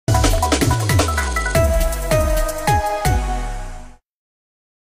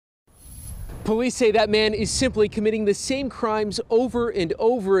Police say that man is simply committing the same crimes over and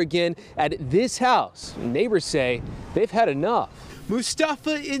over again at this house. Neighbors say they've had enough.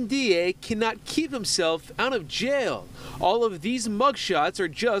 Mustafa Ndiaye cannot keep himself out of jail. All of these mugshots are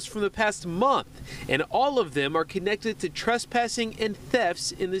just from the past month, and all of them are connected to trespassing and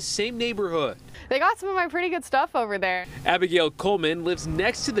thefts in the same neighborhood. They got some of my pretty good stuff over there. Abigail Coleman lives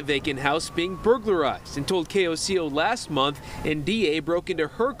next to the vacant house being burglarized and told KOCO last month Ndiaye broke into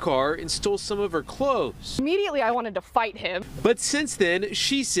her car and stole some of her clothes. Immediately I wanted to fight him. But since then,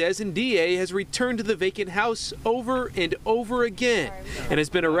 she says Ndiaye has returned to the vacant house over and over again and has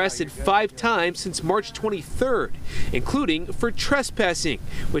been arrested 5 times since March 23rd, including for trespassing,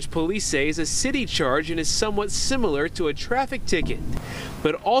 which police say is a city charge and is somewhat similar to a traffic ticket.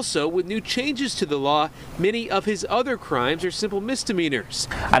 But also, with new changes to the law, many of his other crimes are simple misdemeanors.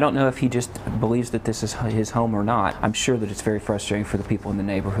 I don't know if he just believes that this is his home or not. I'm sure that it's very frustrating for the people in the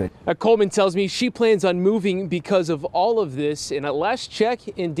neighborhood. Coleman tells me she plans on moving because of all of this, and at last check,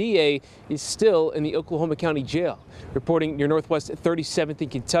 Ndiaye is still in the Oklahoma County Jail. Reporting near Northwest 37th in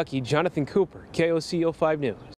Kentucky, Jonathan Cooper, KOCO 5 News.